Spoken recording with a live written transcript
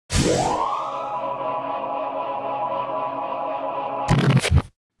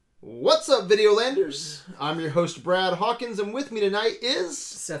What's up, Videolanders? I'm your host, Brad Hawkins, and with me tonight is...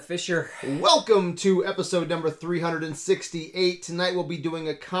 Seth Fisher. Welcome to episode number 368. Tonight we'll be doing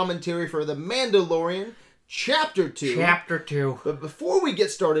a commentary for The Mandalorian, Chapter 2. Chapter 2. But before we get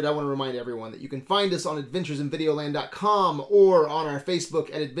started, I want to remind everyone that you can find us on adventuresinvideoland.com or on our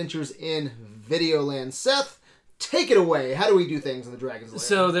Facebook at Adventures in Videoland. Seth, take it away. How do we do things in the Dragon's Lair?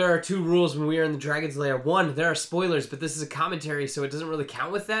 So there are two rules when we are in the Dragon's Lair. One, there are spoilers, but this is a commentary, so it doesn't really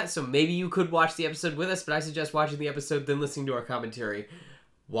count with that. So maybe you could watch the episode with us, but I suggest watching the episode, then listening to our commentary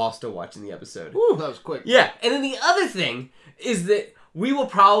while still watching the episode. Woo, that was quick. Yeah, and then the other thing is that we will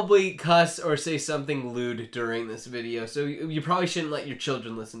probably cuss or say something lewd during this video, so you probably shouldn't let your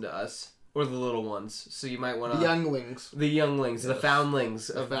children listen to us. Or the little ones. So you might want to... The younglings. The younglings, yes. The foundlings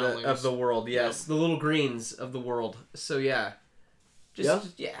of the world, yes. Yep. The little greens of the world. So yeah. That's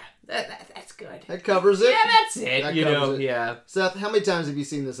good. That covers it. Yeah, that's it. That you covers know, it. yeah. Seth, how many times have you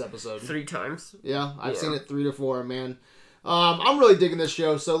seen this episode? 3 times. Yeah, I've seen it 3 to 4, man. I'm really digging this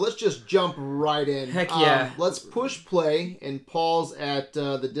show, so let's just jump right in. Heck yeah. Let's push play and pause at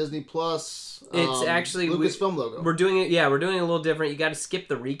the Disney Plus It's actually Lucasfilm logo. We're doing it, we're doing it a little different. You got to skip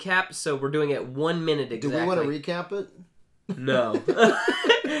the recap, so we're doing it 1 minute exactly. Do we want to recap it? No.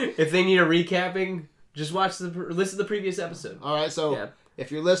 If they need a recapping, just listen to the previous episode. All right, so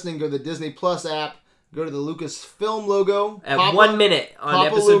if you're listening, go to the Disney Plus app, go to the Lucasfilm logo. At 1 minute on Papa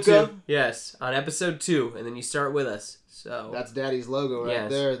episode Luca. 2. Yes, on episode 2, and then you start with us. So that's Daddy's logo right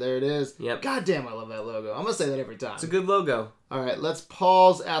there. There it is. Yep. God damn, I love that logo. I'm going to say that every time. It's a good logo. All right, let's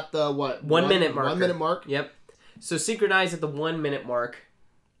pause at the, what? 1 minute mark. 1 minute mark? Yep. So synchronize at the 1 minute mark.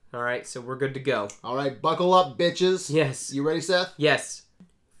 All right, so we're good to go. All right, buckle up, bitches. Yes. You ready, Seth? Yes.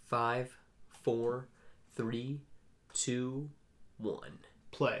 5, 4, 3, 2, 1.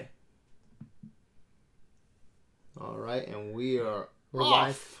 Play. All right, and we're off.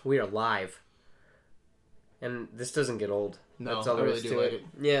 Live. We are live. And this doesn't get old. No, that's all I there really is do to like it.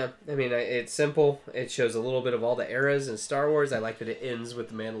 Yeah, I mean, it's simple. It shows a little bit of all the eras in Star Wars. I like that it ends with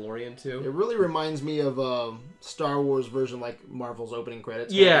The Mandalorian, too. It really reminds me of Star Wars version, like Marvel's opening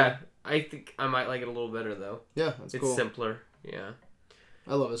credits. Yeah, I think I might like it a little better, though. Yeah, that's cool. It's simpler, yeah.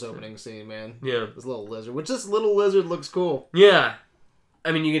 I love this opening scene, man. Yeah. This little lizard. Which this little lizard looks cool. Yeah.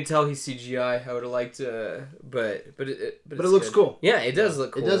 I mean, you can tell he's CGI. I would have liked to, but it looks cool. Yeah, it does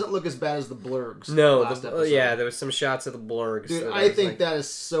look cool. It doesn't look as bad as the blurgs. No, there was some shots of the blurgs. Dude, I think that is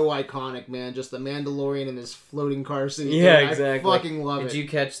so iconic, man. Just the Mandalorian in his floating car seat. Yeah, dude, exactly. I fucking love it. Did you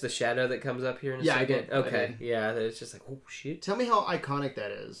catch the shadow that comes up here in a second? I did. Okay, I did. yeah, it's just like, oh shit. Tell me how iconic that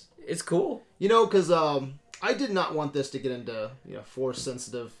is. It's cool. You know, because I did not want this to get into force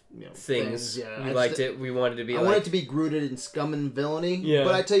sensitive things. Yeah, we liked it. We wanted to be. I want it to be rooted in scum and villainy. Yeah.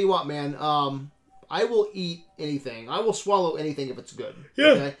 But I tell you what, man. I will eat anything. I will swallow anything if it's good. Yeah.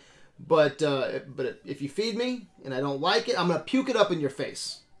 Okay? But if you feed me and I don't like it, I'm gonna puke it up in your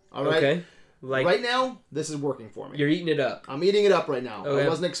face. All right. Okay. Right now, this is working for me. You're eating it up. I'm eating it up right now. Okay. I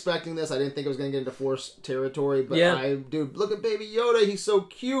wasn't expecting this. I didn't think I was going to get into Force territory. But dude, look at Baby Yoda. He's so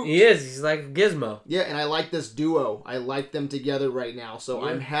cute. He is. He's like a gizmo. Yeah, and I like this duo. I like them together right now. So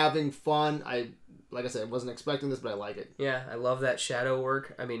I'm having fun. Like I said, I wasn't expecting this, but I like it. Yeah, I love that shadow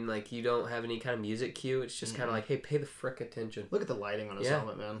work. I mean, like, you don't have any kind of music cue. It's just kind of like, hey, pay the frick attention. Look at the lighting on his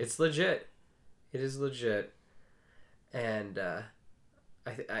helmet, man. It's legit. It is legit. And,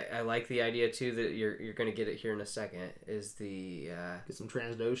 I like the idea too that you're going to get it here in a second. Is the get some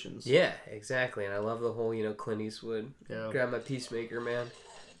Transdoshans? Yeah, exactly. And I love the whole Clint Eastwood. Yeah. Grab my Peacemaker, man.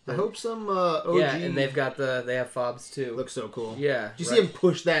 I hope some OG. Yeah, and they have fobs too. Looks so cool. Yeah. Did you see him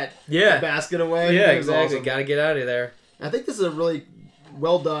push that basket away? Yeah, exactly. Awesome. Got to get out of there. I think this is a really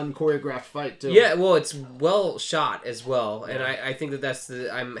well done choreographed fight too. Yeah, well, it's well shot as well, and I think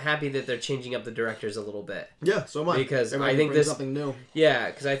I'm happy that they're changing up the directors a little bit. Yeah, so much because I think this something new. Yeah,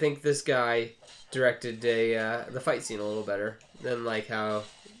 because I think this guy directed the fight scene a little better than like how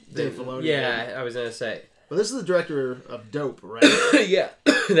Dave Filoni. Yeah, I was gonna say. Well, this is the director of Dope, right? Yeah,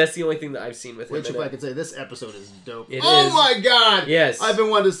 that's the only thing that I've seen with him. Which, if I could say, this episode is dope. It oh is. My god! Yes, I've been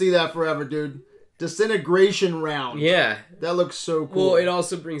wanting to see that forever, dude. Disintegration round. Yeah, that looks so cool. Well, it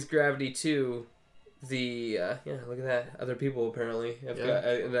also brings gravity to the look at that. Other people apparently have got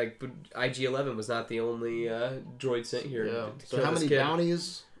like IG-11 was not the only droid sent here. Yeah. So how many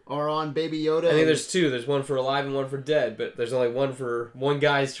bounties are on Baby Yoda? I think there's 2. There's one for alive and one for dead, but there's only one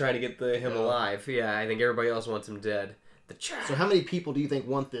guy's trying to get him alive. Yeah, I think everybody else wants him dead. So how many people do you think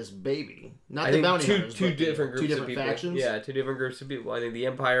want this baby? Not I the think bounty hunters, two different groups two different of people. factions? Yeah, 2 different groups of people. I think the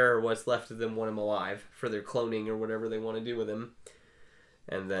Empire or what's left of them want him alive for their cloning or whatever they want to do with him.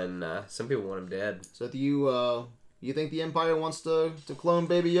 And then some people want him dead. So do you think the Empire wants to clone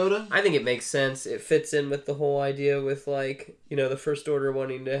Baby Yoda? I think it makes sense. It fits in with the whole idea with, like, the First Order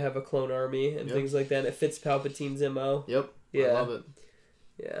wanting to have a clone army and things like that. It fits Palpatine's MO. Yep. Yeah. I love it.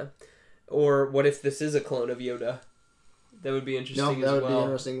 Yeah. Or what if this is a clone of Yoda? That would be interesting as well. That would be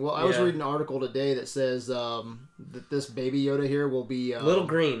interesting. Well, I was reading an article today that says that this Baby Yoda here will be... Little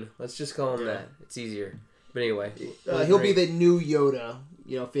Green. Let's just call him that. It's easier. But anyway. He'll be the new Yoda,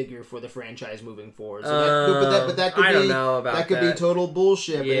 figure for the franchise moving forward. So that could I be, don't know about that. Could be total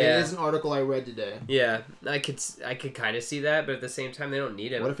bullshit, but Yeah. it is an article I read today. Yeah, I could kind of see that, but at the same time, they don't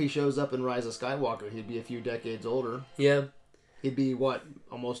need him. What if he shows up in Rise of Skywalker? He'd be a few decades older. Yeah. He'd be,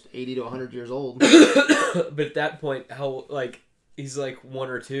 almost 80 to 100 years old. But at that point, he's like 1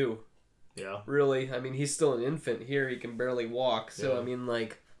 or 2. Yeah. Really? I mean, he's still an infant here. He can barely walk. So, Yeah. I mean,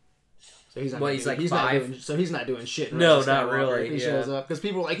 like... So he's not. He's 5. He's not doing shit. No, not really. If he shows up, because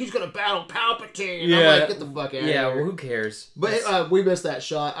people are like, he's gonna battle Palpatine. Yeah. I'm like, get the fuck out of here. Yeah, well, who cares? But we missed that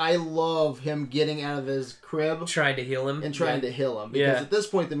shot. I love him getting out of his crib Trying to heal him. and trying to heal him, because at this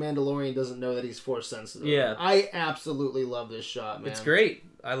point the Mandalorian doesn't know that he's Force sensitive. Yeah. I absolutely love this shot, man. It's great.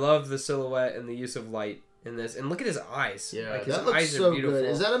 I love the silhouette and the use of light in this. And look at his eyes. Yeah, like, his that looks eyes so are beautiful. good.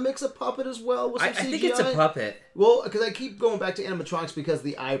 Is that a mix of puppet as well? With some I think it's a CGI? puppet. Well, because I keep going back to animatronics because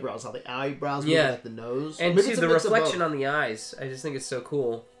the eyebrows, how the eyebrows move like the nose. And Maybe too, it's a the mix of reflection both. on the eyes. I just think it's so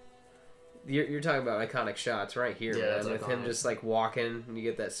cool. You're talking about iconic shots right here, Yeah, man. it's With him iconic. just like walking, and you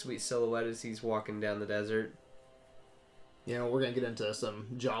get that sweet silhouette as he's walking down the desert. We're gonna get into some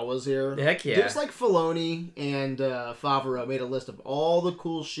Jawas here. Heck yeah. Just like Filoni and Favreau made a list of all the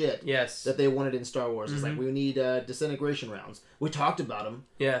cool shit Yes. that they wanted in Star Wars. It's like, we need disintegration rounds. We talked about them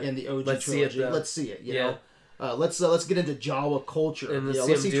Yeah. in the OG Let's see it, trilogy. though. Let's see it. You Yeah. know, let's get into Jawa culture. And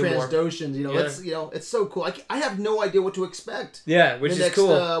Let's see do more. Transdoshans. It's so cool. I have no idea what to expect. Yeah, which the is next,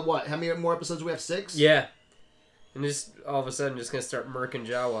 cool. How many more episodes? We have 6. Yeah. And just all of a sudden, just gonna start murking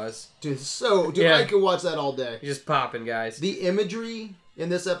Jawas. Dude, Yeah. I could watch that all day. You're just popping, guys. The imagery in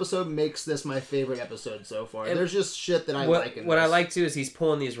this episode makes this my favorite episode so far. And there's just shit that I like in What this. I like too is he's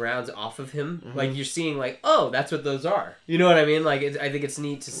pulling these rounds off of him. Like you're seeing, like, oh, that's what those are. You know what I mean? Like, I think it's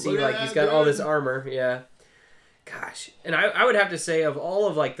neat to see. Look at Like, that, he's got all dude. this armor. Yeah. Gosh, and I would have to say, of all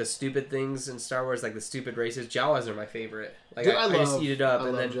of like the stupid things in Star Wars, like the stupid races, Jawas are my favorite. Like, Dude, I just eat it up, I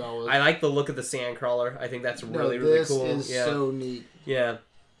and love then Jawas. I like the look of the Sandcrawler. I think that's really really cool. This is yeah, so neat. yeah.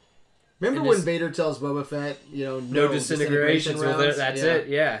 Remember And when just- Vader tells Boba Fett, No disintegrations with rounds? it. That's it.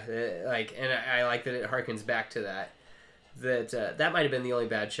 Yeah, like, and I like that it harkens back to that. That might have been the only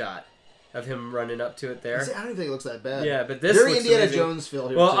bad shot of him running up to it there. See, I don't even think it looks that bad. Yeah, but this very looks Indiana amazing. Jones feel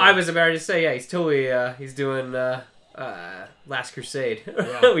here. Well, too. I was about to say, yeah, he's totally he's doing Last Crusade.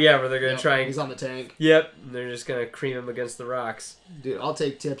 Yeah. Yeah, where they're gonna Yep, try and He's on the tank, yep, and they're just gonna cream him against the rocks. dude. I'll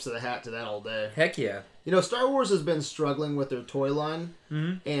take tips of the hat to that all day. Heck yeah. Star Wars has been struggling with their toy line,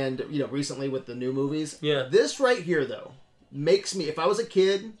 and recently with the new movies. Yeah. This right here, though, makes me. If I was a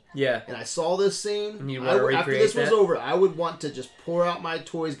kid Yeah. and I saw this scene, And you'd wanna after recreate this was that? over, I would want to just pour out my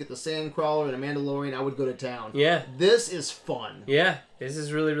toys, get the Sandcrawler and a Mandalorian. I would go to town. Yeah. This is fun. Yeah. This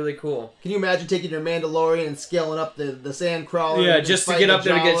is really really cool. Can you imagine taking your Mandalorian and scaling up the Sandcrawler? Yeah, and just to fighting get up the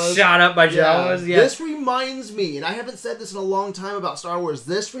there to get Jawas? shot up by Jawas. Yeah. This reminds me, and I haven't said this in a long time about Star Wars.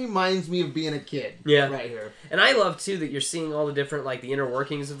 This reminds me of being a kid. Yeah. Right here. And I love too that you're seeing all the different like the inner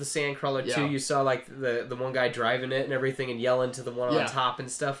workings of the Sandcrawler too. Yeah. You saw like the one guy driving it and everything and yelling to the one Yeah. on top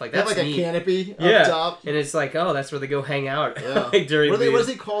and stuff like They have that's like neat. a canopy Yeah. up top. And it's like, oh, that's where they go hang out. Yeah. Like during What the does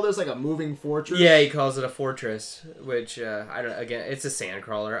he call this? Like a moving fortress? Yeah, he calls it a fortress, which I don't. Again, it's a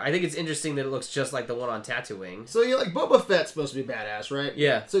Sandcrawler. I think it's interesting that it looks just like the one on Tatooine. So you like Boba Fett's supposed to be badass, right?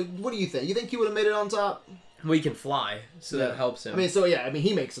 Yeah, So what do you think? You think he would have made it on top? we can fly, so Yeah. that helps him. I mean,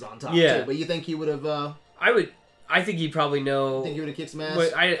 he makes it on top Yeah. too. But you think he would have? I think he'd probably know. Think he would have kicked some ass?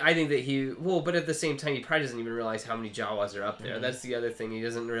 But I think that he but at the same time, he probably doesn't even realize how many Jawas are up there. Mm-hmm. That's the other thing. He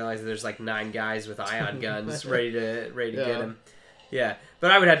doesn't realize that there's like 9 guys with ion guns ready to Yeah. get him. Yeah,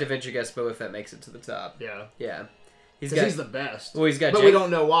 but I would have to venture guess Boba Fett makes it to the top. Yeah. Yeah, He's the best. Well, he's got. But we don't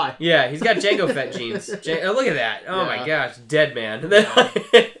know why. Yeah, he's got Jango Fett genes. Oh, look at that! Oh my Yeah. gosh, dead man.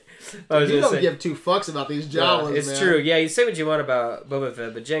 I was You gonna don't say, give 2 fucks about these yeah, Jawas, it's man. true. Yeah, you say what you want about Boba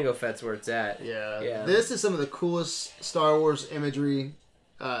Fett, but Jango Fett's where it's at. Yeah. Yeah. This is some of the coolest Star Wars imagery,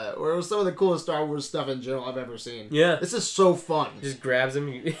 or it was some of the coolest Star Wars stuff in general I've ever seen. Yeah. This is so fun. Just grabs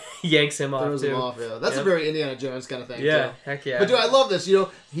him, yanks him off Throws too. him off, yeah. That's Yeah. a very Indiana Jones kind of thing, Yeah, too. heck yeah. But dude, I love this.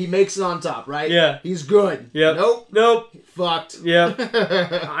 He makes it on top, right? Yeah. He's good. Yep. Nope. Fucked. Yep.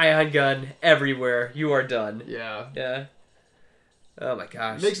 Ion gun everywhere. You are done. Yeah. Yeah. Oh my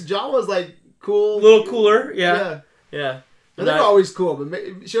gosh. Makes Jawas like cool. A little cooler. Yeah. Yeah. But they're always cool, but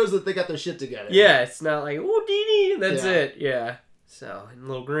it shows that they got their shit together. Yeah, it's not like, oh, Dee Dee, that's Yeah. it. Yeah. So, and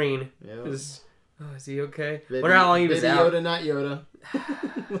Little Green Yeah. is he okay? Baby, Wonder how long he was Baby out. Yoda, not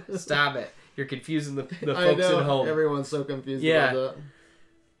Yoda. Stop it. You're confusing the I folks know. at home. Everyone's so confused Yeah. about that.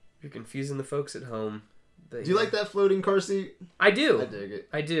 You're confusing the folks at home. Do you like that floating car seat? I do. I dig it.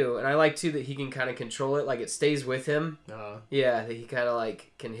 I do. And I like, too, that he can kind of control it. Like, it stays with him. Yeah, that he kind of,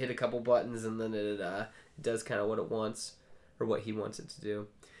 like, can hit a couple buttons and then it does kind of what it wants. Or what he wants it to do.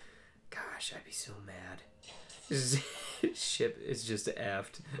 Gosh, I'd be so mad. Ship is just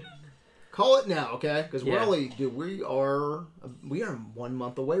effed. Call it now, okay? Because Yeah. we are 1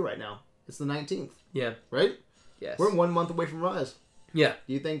 month away right now. It's the 19th, Yeah. right? Yes. We're 1 month away from Rise. Yeah.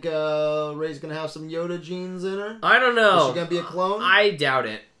 Do you think Rey's gonna have some Yoda genes in her? I don't know. Is she gonna be a clone? I doubt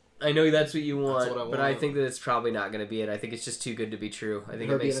it. I know that's what you want, what I but I want. think that it's probably not going to be it. I think it's just too good to be true. I think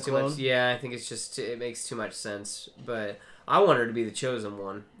Her it makes being a too much. clone? Yeah, I think it makes too much sense. But I want her to be the chosen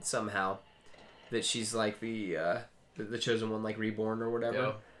one somehow. That she's like the chosen one, like reborn or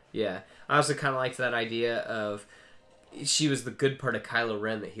whatever. Yeah. I also kind of liked that idea of she was the good part of Kylo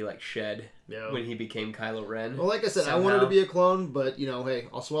Ren that he like shed when he became Kylo Ren. Well, like I said, I want her to be a clone, but hey,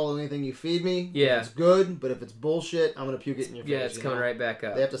 I'll swallow anything you feed me. Yeah. If it's good, but if it's bullshit, I'm gonna puke it in your face. Yeah, it's coming right back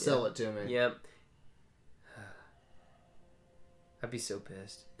up. They have to sell it to me. Yep. I'd be so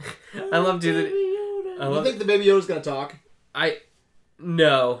pissed. I love doing it. You think the Baby Yoda's gonna talk?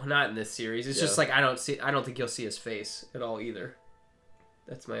 No, not in this series. It's just like I don't think you'll see his face at all either.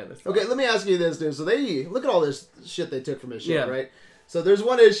 That's my other thought. Okay, let me ask you this, dude. So they look at all this shit they took from his shit, Yeah. right? So there's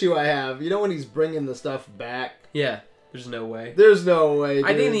one issue I have. You know when he's bringing the stuff back? Yeah, there's no way. There's no way, dude.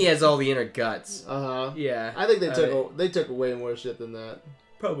 I think he has all the inner guts. Yeah. Yeah. I think they took away more shit than that.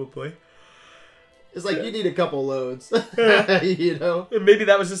 Probably. It's like you need a couple loads, you know. And maybe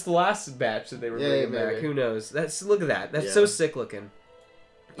that was just the last batch that they were Yeah, bringing maybe. back. Who knows? Look at that. That's Yeah. so sick looking.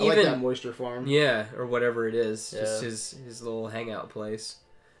 I like that moisture farm. Yeah, or whatever it is. Yeah. Just his little hangout place.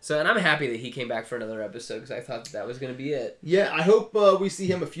 So, and I'm happy that he came back for another episode because I thought that was going to be it. Yeah, I hope we see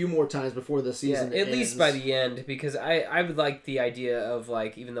him a few more times before the season at ends. least by the end, because I would like the idea of,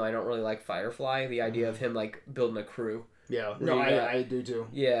 like, even though I don't really like Firefly, the idea of him, like, building a crew. Yeah, Where no, you got- I do too.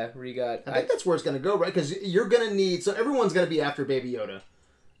 Yeah, where you got... I think that's where it's going to go, right? Because you're going to need... So everyone's going to be after Baby Yoda.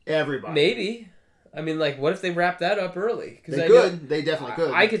 Everybody. Maybe. I mean, like, what if they wrap that up early? Cause They I could. They definitely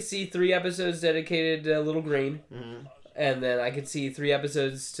could. I could see 3 episodes dedicated to Little Green, Mhm. and then I could see 3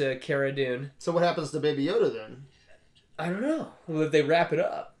 episodes to Cara Dune. So what happens to Baby Yoda then? I don't know. Well, if they wrap it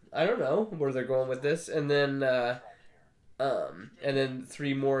up, I don't know where they're going with this, and then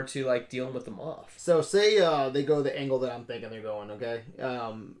 3 more to like dealing with the Moff. So say they go the angle that I'm thinking they're going, okay?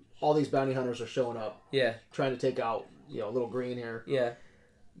 All these bounty hunters are showing up, Yeah, trying to take out, Little Green here. yeah,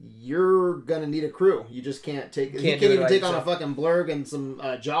 You're gonna need a crew. You just can't take. You Can't can't do it even by take on a yourself. fucking blurg and some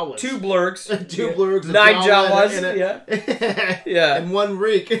Jawas. 2 blurgs, Two yeah. blurgs, a 9 Jawa, Jawas, and yeah, yeah, and 1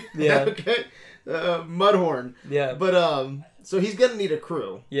 reek. Yeah. Okay. Mudhorn. yeah. But so he's gonna need a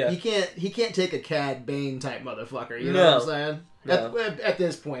crew. Yeah. He can't take a Cad Bane type motherfucker. You know what I'm saying? No. At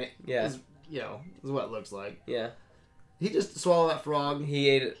this point, Yeah. is what it looks like. Yeah, He just swallowed that frog. he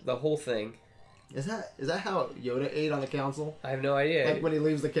ate the whole thing. Is that how Yoda ate on the council? I have no idea. Like when he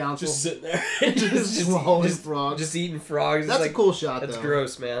leaves the council, just sitting there, just swallowing frogs. just eating frogs. That's It's a cool shot. That's though.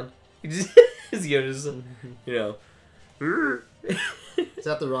 gross, man. His Yoda's, Is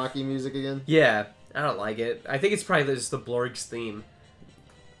that the Rocky music again? Yeah, I don't like it. I think it's probably just the Blorg's theme.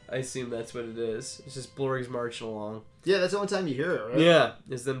 I assume that's what it is. It's just Blorg's marching along. Yeah, that's the only time you hear it, right? Yeah,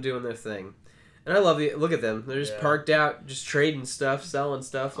 it's them doing their thing. And I love look at them. They're just Yeah. parked out, just trading stuff, selling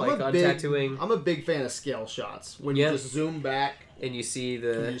stuff, like on Tatooine. I'm a big fan of scale shots when Yeah. you just zoom back And you see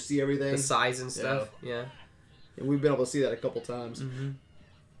and you see everything. the size and stuff. Yeah. And we've been able to see that a couple times. Mm-hmm.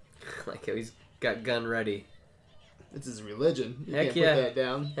 Like how he's got gun ready. It's his religion. You Heck can't yeah. put that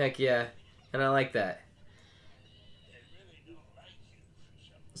down. Heck yeah. And I like that.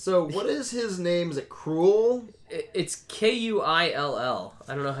 So what is his name? Is it Cruel? It's Kuill. I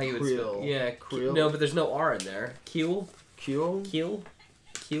don't know how you would spell Krill. it. Yeah, Krill? no, but there's no R in there. Kuill? Cruel? Kill?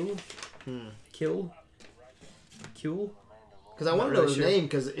 Kill? Hmm. Kill? Kill? Because I Not want to know really his sure. name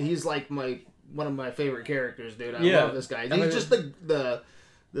because he's like one of my favorite characters, dude. I Yeah. love this guy. I mean- He's just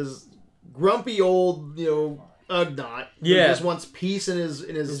this grumpy old Ugnaught. Who Yeah. just wants peace in his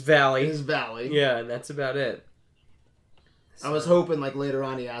valley. In his valley. Yeah, and that's about it. I was hoping like later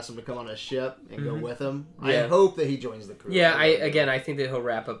on he asked him to come on a ship and go with him. Yeah. I hope that he joins the crew. Yeah, I think that he'll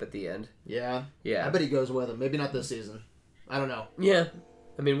wrap up at the end. Yeah. Yeah. I bet he goes with him. Maybe not this season. I don't know. Yeah.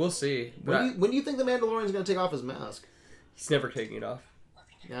 I mean, we'll see. But When do you think the Mandalorian's going to take off his mask? he's never taking it off.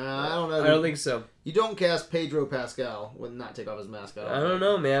 I don't know. I don't think so. You don't cast Pedro Pascal would not take off his mask. I don't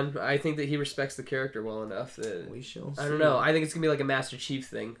know, man. I think that he respects the character well enough that We shall see. I don't know. I think it's gonna be like a Master Chief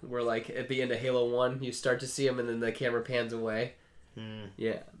thing, where like at the end of Halo 1, you start to see him and then the camera pans away.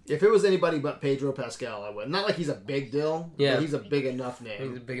 Yeah. If it was anybody but Pedro Pascal, I would. Not like he's a big deal. Yeah. But he's a big enough I think name.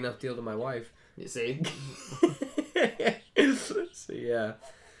 it's a big enough deal to my wife. You see? So yeah.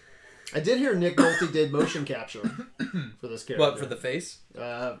 I did hear Nick Nolte did motion capture for this character. What, for the face?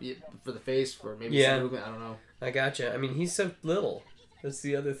 Yeah, for the face, for maybe Yeah. some movement. I don't know. I gotcha. I mean, he's so little. That's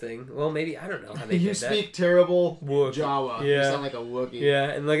the other thing. Well, maybe I don't know how they You did that. speak terrible Wookiee. Jawa. Yeah. You sound like a Wookiee. Yeah,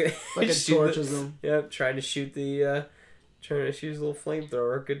 and like Like it shoot torches him. Yep, trying to shoot his little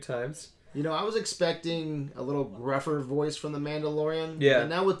flamethrower. Good times. You know, I was expecting a little gruffer voice from The Mandalorian. Yeah. And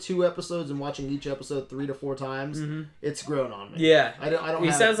now with 2 episodes and watching each episode 3 to 4 times, it's grown on me. Yeah. I don't He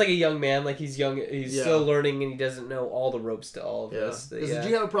have... sounds like a young man, like he's young. He's Yeah. still learning, and he doesn't know all the ropes to all of Yeah. this. 'Cause Did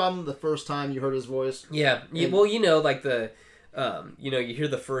you have a problem the first time you heard his voice? Yeah. And- Well, you know, like the, you hear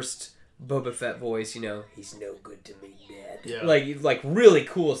the first Boba Fett voice. You know, he's no good to me, Dad. Yeah. Like really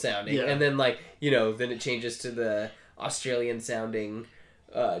cool sounding, Yeah. and then then it changes to the Australian sounding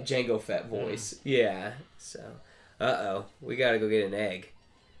Jango Fett voice. Yeah. So, we gotta go get an egg.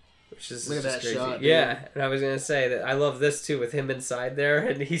 Which is Look at just that crazy. shot, dude. Yeah, and I was gonna say that I love this too with him inside there,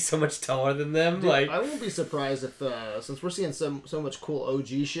 and he's so much taller than them. Dude, like, I won't be surprised if, since we're seeing so much cool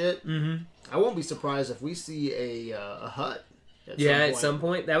OG shit, mm-hmm. I won't be surprised if we see a hut. At some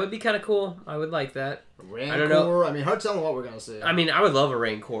point that would be kind of cool. I would like that. Rancor. I don't know. I mean, hard telling what we're gonna see. I mean, I would love a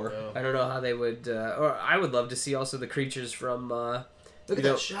Rancor. Yeah. I don't know how they would, or I would love to see also the creatures from. Look you at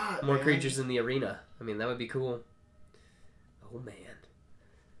know, that shot. More man. creatures in the arena. I mean, that would be cool. Oh man,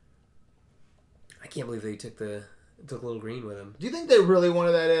 I can't believe they took Little Green with him. Do you think they really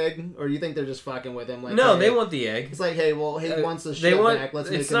wanted that egg, or do you think they're just fucking with him? Like, No, hey, they want the egg. It's like, hey, well, he wants the They shit want. back. Let's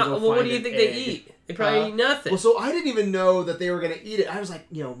make It's him not. go Well, what find do you an think egg. they eat? They probably eat nothing. Well, so I didn't even know that they were gonna eat it. I was like,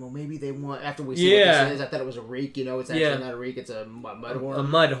 well, maybe they want after we see what this is. I thought it was a reek. It's actually not a reek. It's a mudhorn. A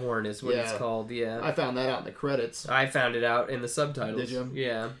mudhorn is what it's Yeah. called. Yeah. I found that out in the credits. I found it out in the subtitles. Did you?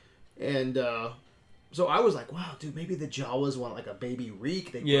 Yeah. And so I was like, wow, dude, maybe the Jawas want like a baby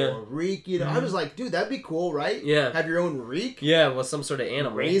reek. They Yeah. grow a reek. I was like, dude, that'd be cool, right? Yeah. Have your own reek. Yeah, well, some sort of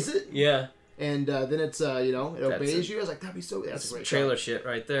animal. Raise it. Yeah. And then it's, it obeys it. you. I was like, that'd be so... That's a great trailer shot. shit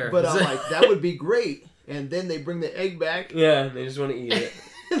right there. But I'm like, that would be great. And then they bring the egg back. Yeah, they just want to eat it.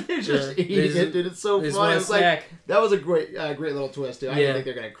 They're just Yeah. eating it, dude. It's so They just funny. want a It's like, snack. that was a great little twist, too. I Yeah. didn't think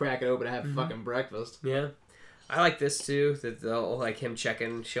they're going to crack it open and have fucking breakfast. Yeah. I like this too. That they'll like him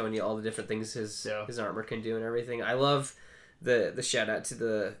checking, showing you all the different things his armor can do and everything. I love the shout out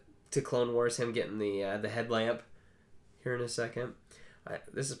to Clone Wars, him getting the headlamp here in a second.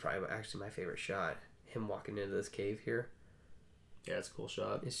 This is probably actually my favorite shot. Him walking into this cave here. Yeah, it's a cool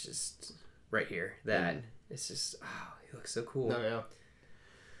shot. It's just right here. It's just he looks so cool. No, yeah.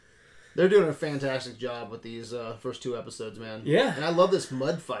 They're doing a fantastic job with these first 2 episodes, man. Yeah. And I love this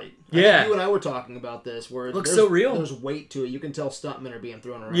mud fight. I Yeah. think you and I were talking about this, where Looks so real. There's weight to it. You can tell stuntmen are being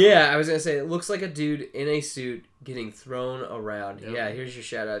thrown around. Yeah, I was gonna say it looks like a dude in a suit getting thrown around. Yep. Yeah, here's your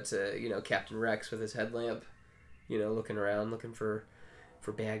shout out to Captain Rex with his headlamp, looking around, looking for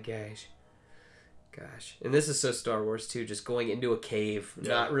bad guys. Gosh, and this is so Star Wars too, just going into a cave,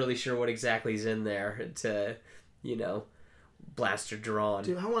 not really sure what exactly is in there to, blaster drawn.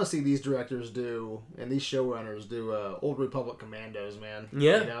 Dude, I want to see these directors do, and these showrunners do, Old Republic Commandos, man.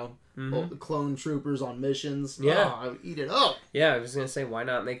 Yeah. Old clone troopers on missions. Yeah. Oh, I would eat it up. Yeah, I was gonna say, why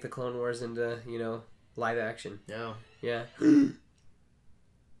not make the Clone Wars into, live action? Yeah. Yeah.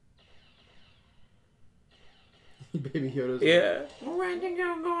 Baby Yoda's Yeah. What the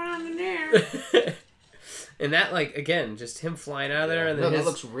hell going on in there? And that, again, just him flying out of there, and then that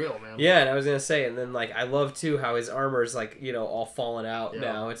looks real, man. Yeah, and I was gonna say, and then I love too how his armor's all falling out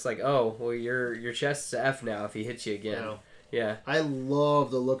now. It's like, oh, well, your chest's F now if he hits you again. Yeah. I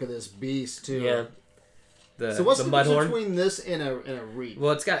love the look of this beast too. Yeah. So what's the difference mudhorn between this and a reek?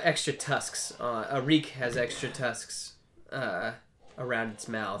 Well, it's got extra tusks. A reek has extra tusks around its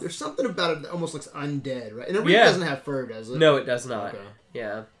mouth. There's something about it that almost looks undead, right? And a reek Yeah. doesn't have fur, does it? No, it does not. Okay.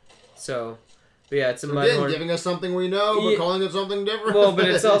 Yeah. So, but yeah, it's a Again, mudhorn. giving us something we know, but calling it something different. Well, but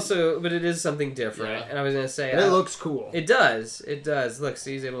it is something different. Yeah. And I was gonna say, it looks cool. It does. It does. Look,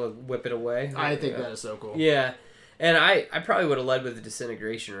 see, he's able to whip it away. I think that is so cool. Yeah. And I probably would have led with the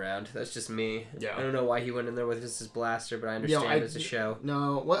disintegration round. That's just me. Yeah. I don't know why he went in there with just his blaster, but I understand it's a show.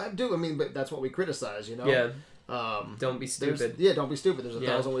 No, well, I do. I mean, but that's what we criticize, Yeah. Don't be There's- stupid. Yeah, don't be stupid. There's a Yeah.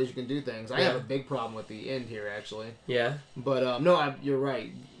 thousand ways you can do things. I Yeah. have a big problem with the end here, actually. Yeah. But no, you're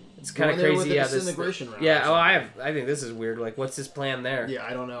right. It's kind of Going there with crazy. the Yeah, disintegration round. Yeah. Oh, I think this is weird. Like, what's his plan there? Yeah,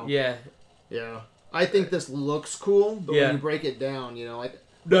 I don't know. Yeah. Yeah. I think this looks cool, but when you break it down, you know, like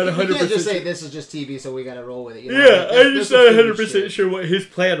Not you 100% can't just say this is just TV, so we got to roll with it. You know? Yeah, Like, I'm this just not was 100% shit. sure what his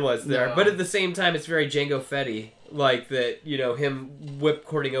plan was there. No. But at the same time, it's very Jango Fett-y. Like, that, you know, him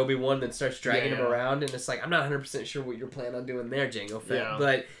whipcording Obi-Wan then starts dragging him around. And it's like, I'm not 100% sure what you're planning on doing there, Jango Fett. Yeah.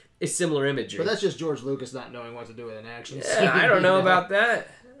 But it's similar imagery. But that's just George Lucas not knowing what to do with an action scene. Yeah, I don't know about that.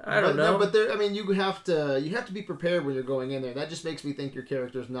 I don't know. No, but there, I mean, you have to be prepared when you're going in there. That just makes me think your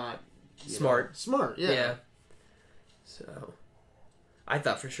character's not Smart. Smart, yeah. So, I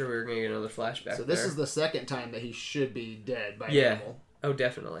thought for sure we were going to get another flashback. So this is the second time that he should be dead by Yeah. animal. Oh,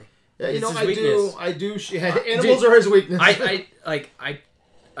 definitely. Yeah, It's you know, his I weakness. do. Yeah, animals are his weakness.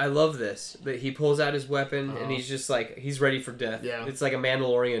 I love this that he pulls out his weapon and he's just like he's ready for death. Yeah. It's like a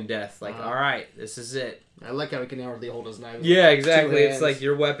Mandalorian death. Like, all right, this is it. I like how he can now really hold his knife. Yeah, exactly. Two It's hands. like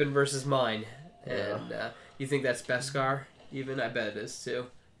your weapon versus mine. Yeah. And you think that's Beskar? Even I bet it is too.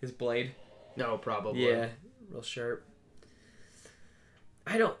 His blade. No, probably. Yeah, real sharp.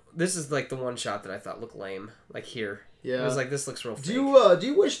 This is like the one shot that I thought looked lame. Like here. Yeah. I was like, this looks real fake. Do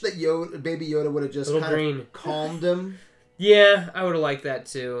you wish that Baby Yoda would have just Little kind green. of calmed him, Yeah, I would have liked that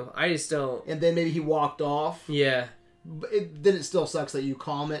too. I just don't. and then maybe he walked off? Yeah. But then it still sucks that you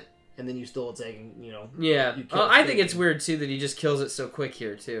calm it, and then you still taking, Yeah. You kill I it think straight. it's weird too that he just kills it so quick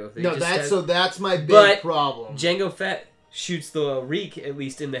here too. That he No, just that's my big But problem. Jango Fett shoots the Reek at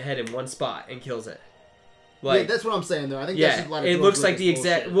least in the head in one spot and kills it. Yeah, that's what I'm saying though. I think yeah, that's a lot of it George looks like Lucas the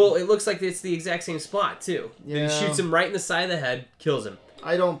exact. bullshit. Well, it looks like it's the exact same spot too. Yeah. He shoots him right in the side of the head, kills him.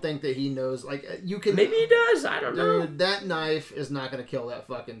 I don't think that he knows. Like you can. Maybe he does. I don't know. Dude, that knife is not gonna kill that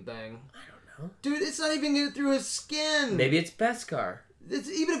fucking thing. I don't know. Dude, it's not even getting through his skin. Maybe it's Beskar. It's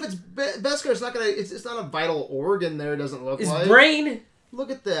even if it's Beskar, it's not gonna. It's not a vital organ. There, it doesn't look His like. brain. Look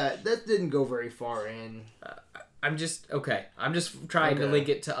at that. That didn't go very far in. I'm just trying to Okay. link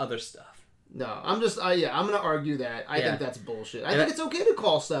it to other stuff. No, I'm gonna argue that. I think that's bullshit. I And think it's okay to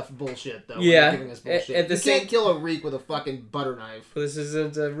call stuff bullshit though. when Yeah. you're giving us bullshit. At the You same- can't kill a reek with a fucking butter knife. But this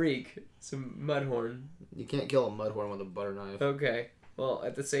isn't a Reek. It's a Mudhorn. You can't kill a mudhorn with a butter knife. Okay. Well,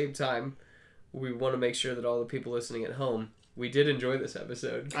 at the same time, we want to make sure that all the people listening at home, we did enjoy this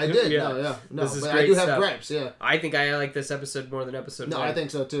episode. I did. Yeah. No, This is but I great do have stuff. gripes. Yeah. I think I like this episode more than episode No, 1. I think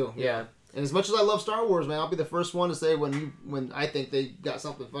so too. Yeah. And as much as I love Star Wars, man, I'll be the first one to say when I think they got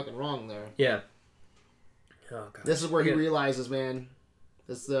something fucking wrong there. Yeah. Oh god. This is where he realizes, man,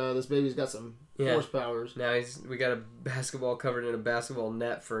 this baby's got some Yeah. force powers. Now we got a basketball covered in a basketball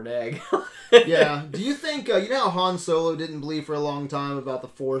net for an egg. Yeah. Do you think you know how Han Solo didn't believe for a long time about the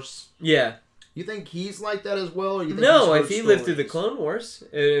Force? Yeah. You think he's like that as well? Or you think No, he's if he heard lived through the stories? Clone Wars,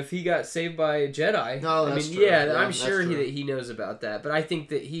 if he got saved by a Jedi, No, I that's mean, true. yeah, Yeah, I'm that's sure true. that he knows about that. But I think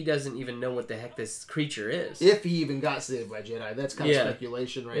that he doesn't even know what the heck this creature is. If he even got saved by Jedi, that's kind of Yeah.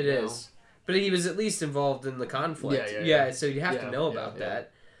 speculation right It now. is. But he was at least involved in the conflict. Yeah. So you have Yeah, to know yeah, about yeah.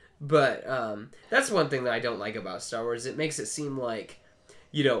 that. But that's one thing that I don't like about Star Wars. It makes it seem like,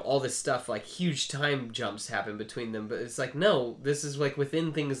 you know, all this stuff, like huge time jumps happen between them. But it's like, no, this is like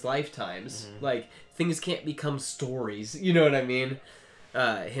within things' lifetimes. Mm-hmm. Like, things can't become stories. You know what I mean?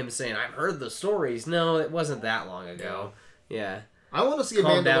 Him saying, I've heard the stories. No, it wasn't that long ago. Yeah. I want to see a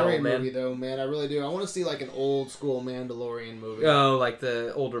Calm down, Mandalorian old man. movie, though, man. I really do. I want to see, like, an old-school Mandalorian movie. Oh, like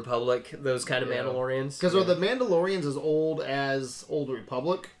the Old Republic, those kind of Yeah. Mandalorians. Because are the Mandalorians as old as Old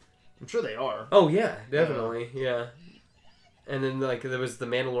Republic? I'm sure they are. Oh yeah, definitely, yeah. And then like there was the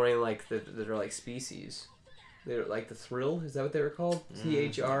Mandalorian that are like species. They're like the Thrill. Is that what they were called?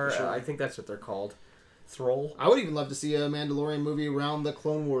 THR. sure. I think that's what they're called. Thrall. I would even love to see a Mandalorian movie around the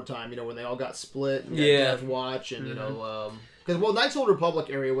Clone War time, you know, when they all got split and got Yeah. Death Watch and, you know, because, Knights Old Republic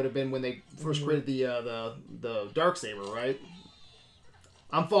area would have been when they first created the Darksaber, right?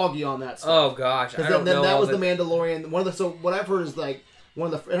 I'm foggy on that stuff. Oh gosh, I Because don't then know. that was but- the Mandalorian. So what I've heard is like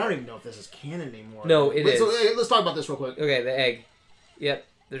one of the. I don't even know if this is canon anymore. No, it But, So is. hey, let's talk about this real quick. Okay, the egg. Yep,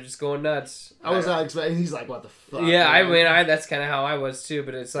 they're just going nuts. I was not expecting. He's like, what the fuck? Yeah, I man? mean, that's kind of how I was too.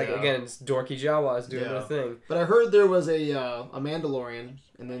 But it's like Yeah. again, it's dorky Jawas doing Yeah. their thing. But I heard there was a Mandalorian,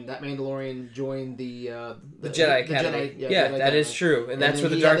 and then that Mandalorian joined the Jedi Academy. yeah, Yeah, that is true, and that's where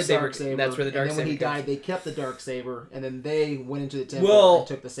the Darksaber. That's where the And then when Darksaber he died, comes. they kept the Darksaber, and then they went into the temple Well- and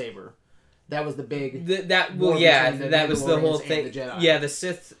took the saber. That was the big. War between the that was the whole Mandalorians thing. and the Jedi. Yeah, the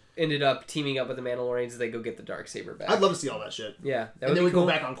Sith ended up teaming up with the Mandalorians. They go get the Darksaber back. I'd love to see all that shit. Yeah, that And would then be we cool. go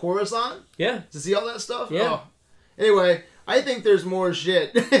back on Coruscant Yeah, to see all that stuff. Yeah. Oh. Anyway, I think there's more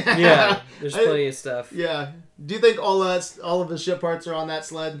shit. yeah. There's plenty of stuff. Yeah. Do you think all of the ship parts are on that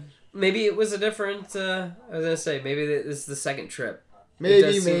sled? Maybe it was a different. I was gonna say maybe this is the second trip.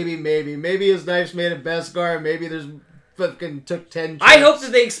 Maybe his knife's made of Beskar. Maybe there's fucking took 10 I hope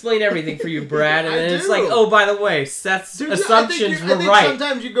that they explain everything for you, Brad, and I then it's do. like, oh, by the way, Seth's assumptions were I think right.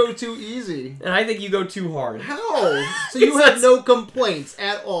 sometimes you go too easy. And I think you go too hard. How? So you have no complaints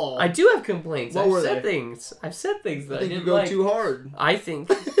at all. I do have complaints. What I've were said they? things. I've said things that I think you didn't go like. too hard. I think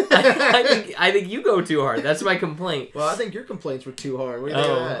I think you go too hard. That's my complaint. Well, I think your complaints were too hard. What do you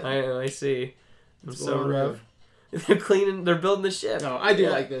think of that? I see. I'm What's so going on rough. They're cleaning. They're building the ship. No, I do Yeah.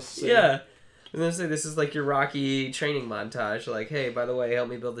 like this. So. Yeah. I was gonna say this is like your Rocky training montage. Like, hey, by the way, help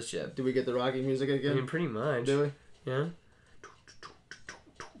me build the ship. Do we get the Rocky music I again? mean, pretty much. Do we? Yeah.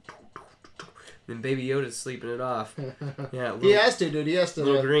 Then Baby Yoda's sleeping it off. Yeah. He has to, dude. He has to.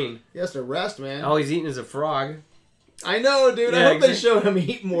 Little green. He has to rest, man. All he's eating is a frog. I know, dude. I Yeah, hope they show him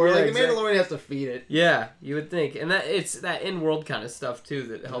eat more. Yeah, like exactly. the Mandalorian has to feed it. Yeah, you would think, and that it's that in-world kind of stuff too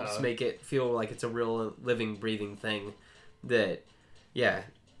that helps make it feel like it's a real living, breathing thing. That, yeah,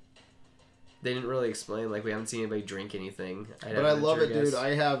 they didn't really explain. Like we haven't seen anybody drink anything. But I love it, dude.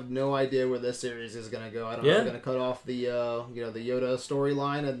 I have no idea where this series is gonna go. I don't know if they're gonna cut off the the Yoda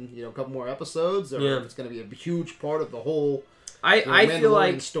storyline and a couple more episodes, or if it's gonna be a huge part of the whole. I feel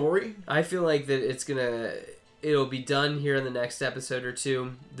like story. I feel like that it'll be done here in the next episode or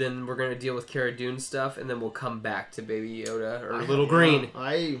two. Then we're gonna deal with Cara Dune stuff, and then we'll come back to Baby Yoda or Little Green.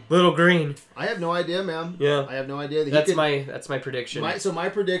 Little Green. I have no idea, man. Yeah, I have no idea. That's my prediction. So my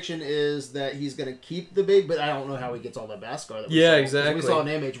prediction is that he's gonna keep the big, but I don't know how he gets all the Beskar. That we saw. Exactly. We saw an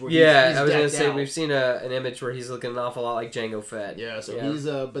image where he's I was gonna say out. we've seen an image where he's looking an awful lot like Jango Fett. Yeah, so he's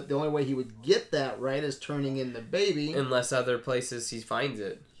but the only way he would get that right is turning in the baby, unless other places he finds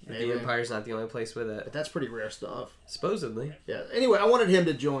it. Maybe. The Empire's not the only place with it. But that's pretty rare stuff. Supposedly. Yeah. Anyway, I wanted him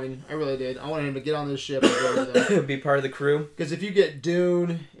to join. I really did. I wanted him to get on this ship and go to them. Be part of the crew. Because if you get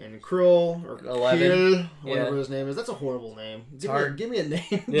Dune and Krill or 11. Kill, whatever his name is, that's a horrible name. Give me a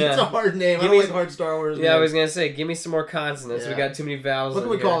name. Yeah. It's a hard name. I don't like hard Star Wars names. I was going to say, give me some more consonants. We got too many vowels. What can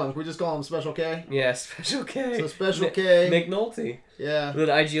we call him? Can we just call him Special K? Yeah, Special K. So Special K. McNulty. Yeah. And then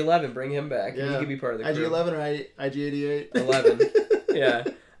IG-11, bring him back. Yeah. He could be part of the crew. IG-11 or IG-88? 11. Yeah.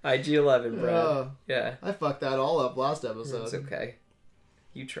 IG-11, Brad. Yeah. I fucked that all up last episode. It's okay.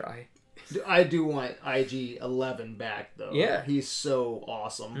 You try. I do want IG-11 back, though. Yeah. He's so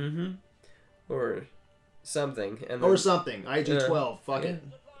awesome. Mm-hmm. Or something. And or something. IG-12. Fuck it.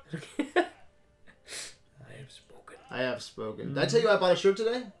 I have spoken. Did I tell you I bought a shirt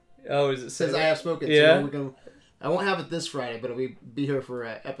today? Oh, is it says I have spoken. Yeah. So I won't have it this Friday, but it'll be here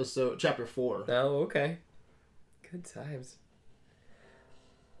for chapter 4. Oh, okay. Good times.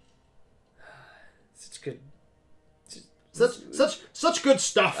 Such good. Such good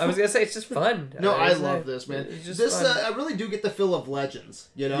stuff. I was gonna say it's just fun. No, I love this, man. It's just this fun. I really do get the feel of Legends.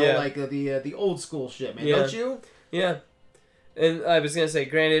 Like the old school shit, man. Don't you? Yeah. And I was gonna say,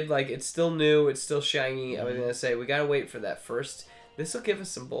 granted, like it's still new, it's still shiny. I was gonna say we gotta wait for that first. This will give us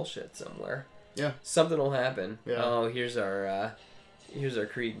some bullshit somewhere. Yeah. Something will happen. Yeah. Oh, here's our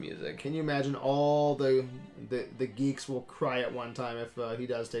Creed music. Can you imagine all the geeks will cry at one time if he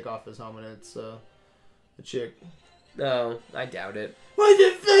does take off his helmet? It's a chick. No, I doubt it. What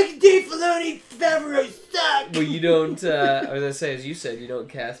the fuck, Dave Filoni, Favreau suck? Well, you don't. I was gonna say, as you said, you don't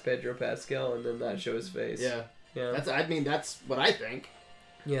cast Pedro Pascal and then not show his face. Yeah. Yeah. That's what I think.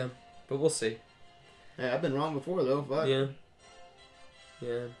 Yeah, but we'll see. Yeah, I've been wrong before though. Fuck. Yeah.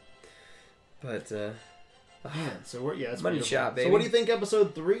 Yeah. But man, so it's money beautiful. shot, baby. So what do you think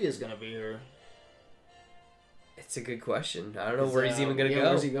episode 3 is gonna be here? It's a good question. I don't know where he's even gonna go.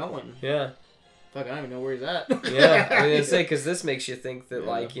 Where's he going? Yeah. Fuck, I don't even know where he's at. Yeah, I was gonna say because this makes you think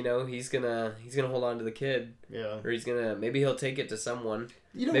that he's gonna hold on to the kid. Yeah. Or maybe he'll take it to someone.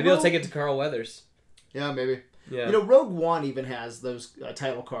 Maybe he'll take it to Carl Weathers. Yeah, maybe. Yeah. Rogue One even has those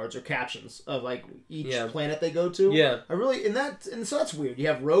title cards or captions of like each planet they go to. Yeah. And so that's weird. You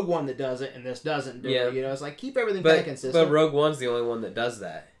have Rogue One that does it and this doesn't do it. It's like keep everything kind of consistent. But Rogue One's the only one that does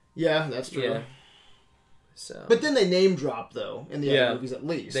that. Yeah, that's true. Yeah. So. But then they name drop though in the other movies at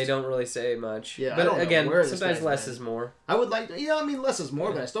least. They don't really say much. Yeah, but I don't again, know where sometimes less is more. I would like less is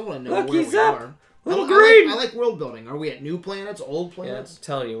more, but I still want to know Look, where he's we up. are. Little Green. I like world building. Are we at new planets, old planets? Yeah, I'm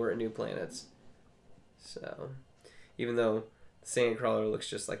telling you, we're at new planets. So, even though the Sandcrawler looks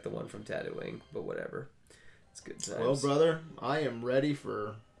just like the one from Tatooine, but whatever. It's good times. Well, brother, I am ready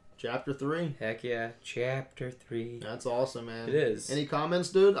for Chapter 3. Heck yeah. Chapter 3. That's awesome, man. It is. Any comments,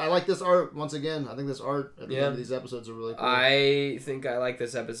 dude? I like this art. Once again, I think this art at the end of these episodes are really cool. I think I like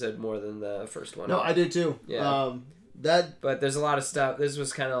this episode more than the first one. No, I do too. Yeah. But there's a lot of stuff. This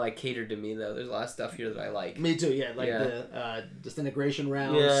was kind of like catered to me though. There's a lot of stuff here that I like. Me too. Yeah, like the disintegration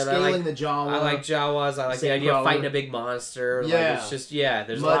rounds, Yeah, scaling the Jawa. I like Jawas. I like the idea of fighting a big monster. Yeah, like, it's just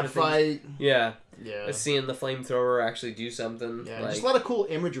there's Mud a lot of fight. things. Yeah. Yeah. Seeing the flamethrower actually do something. Yeah, like, just a lot of cool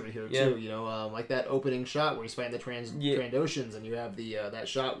imagery here too. You know, like that opening shot where he's fighting the Trandoshans, and you have the that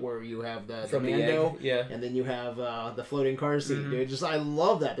shot where you have the Mando, and then you have the floating car seat. Mm-hmm. Dude, I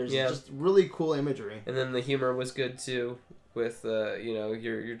love that. There's just really cool imagery. And then the humor was good too, with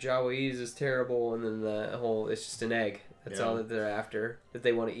your Jawaese is terrible, and then the whole it's just an egg. That's all that they're after, that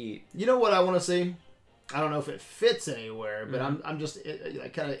they want to eat. You know what I want to see? I don't know if it fits anywhere, but I'm just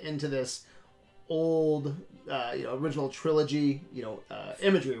kind of into this old, original trilogy,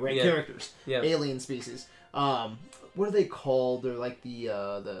 imagery, right? Yeah. Characters, Yeah. alien species. What are they called? They're like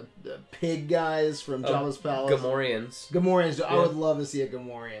the pig guys from Jabba's palace. Gamorreans. Gamorreans. I would love to see a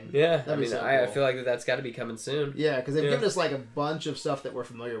Gamorrean. Yeah, That'd be so I cool. feel like that's got to be coming soon. Yeah, because they've given us like a bunch of stuff that we're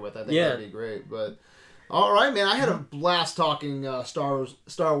familiar with. I think Yeah. that'd be great. But all right, man, I had a blast talking Star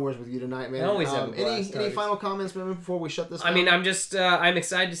Wars with you tonight, man. I always have a blast any final comments, man, before we shut this down? I mean, I'm just I'm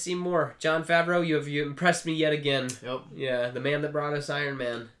excited to see more. Jon Favreau, you impressed me yet again. Yep. Yeah, the man that brought us Iron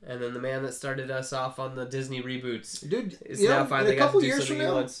Man, and then the man that started us off on the Disney reboots. Dude, is now finally in a couple got to do years from something he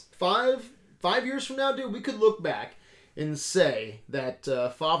now, wants. 5 years from now, dude, we could look back and say that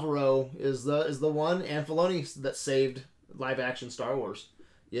Favreau is the one, and Filoni that saved live action Star Wars.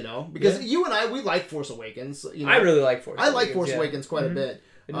 You know, because you and we like Force Awakens. You know? I really like Force Awakens. I like Force Awakens quite a bit.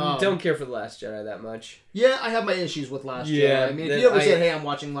 Don't care for The Last Jedi that much. Yeah, I have my issues with Last Yeah, Jedi. I mean, if you ever said, hey, I'm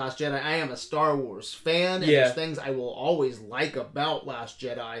watching Last Jedi, I am a Star Wars fan, and there's things I will always like about Last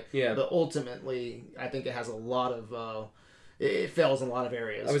Jedi. Yeah. But ultimately, I think it has a lot of... it fails in a lot of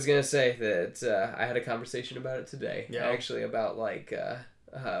areas. I was going to say that I had a conversation about it today. Yeah. Actually, about,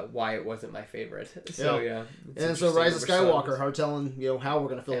 why it wasn't my favorite. So, and so Rise of Skywalker, hard telling, how we're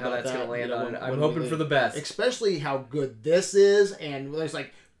going to feel about how that's that. going to land on it. I'm when hoping for the best. Especially how good this is, and there's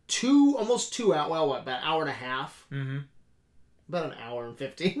like almost 2 hours, about an hour and a half. Mm-hmm. About an hour and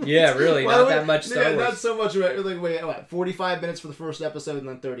 15. Yeah, really, not that much Star Wars. Not so much. Like, 45 minutes for the first episode, and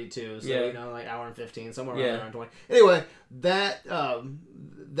then 32. So like hour and 15, somewhere around there, 20. Anyway,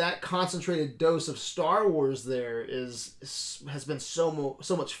 that concentrated dose of Star Wars there has been so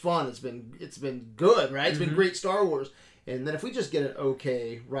much fun. It's been good, right? It's been great Star Wars. And then if we just get an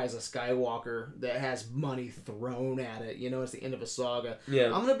okay Rise of Skywalker that has money thrown at it, it's the end of a saga. Yeah.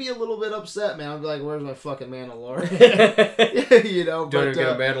 I'm gonna be a little bit upset, man. I'll be like, "Where's my fucking Mandalorian?" Don't even get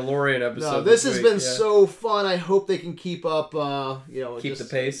a Mandalorian episode. No, this has been so fun. I hope they can keep up. Keep the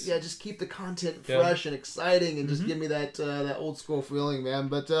pace. Yeah, just keep the content fresh and exciting, and just give me that old school feeling, man.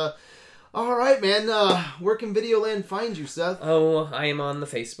 But all right, man. Where can Videoland find you, Seth? Oh, I am on the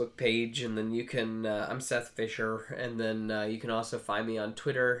Facebook page, and then you can. I'm Seth Fisher, and then you can also find me on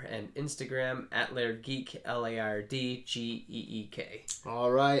Twitter and Instagram at LairdGeek, LairdGeek.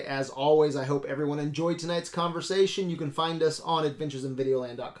 All right. As always, I hope everyone enjoyed tonight's conversation. You can find us on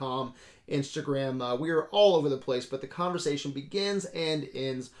adventuresinvideoland.com, Instagram. We are all over the place, but the conversation begins and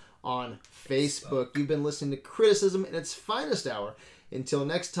ends on Facebook. You've been listening to Criticism in its finest hour. Until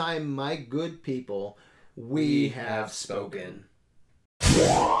next time, my good people, we have spoken.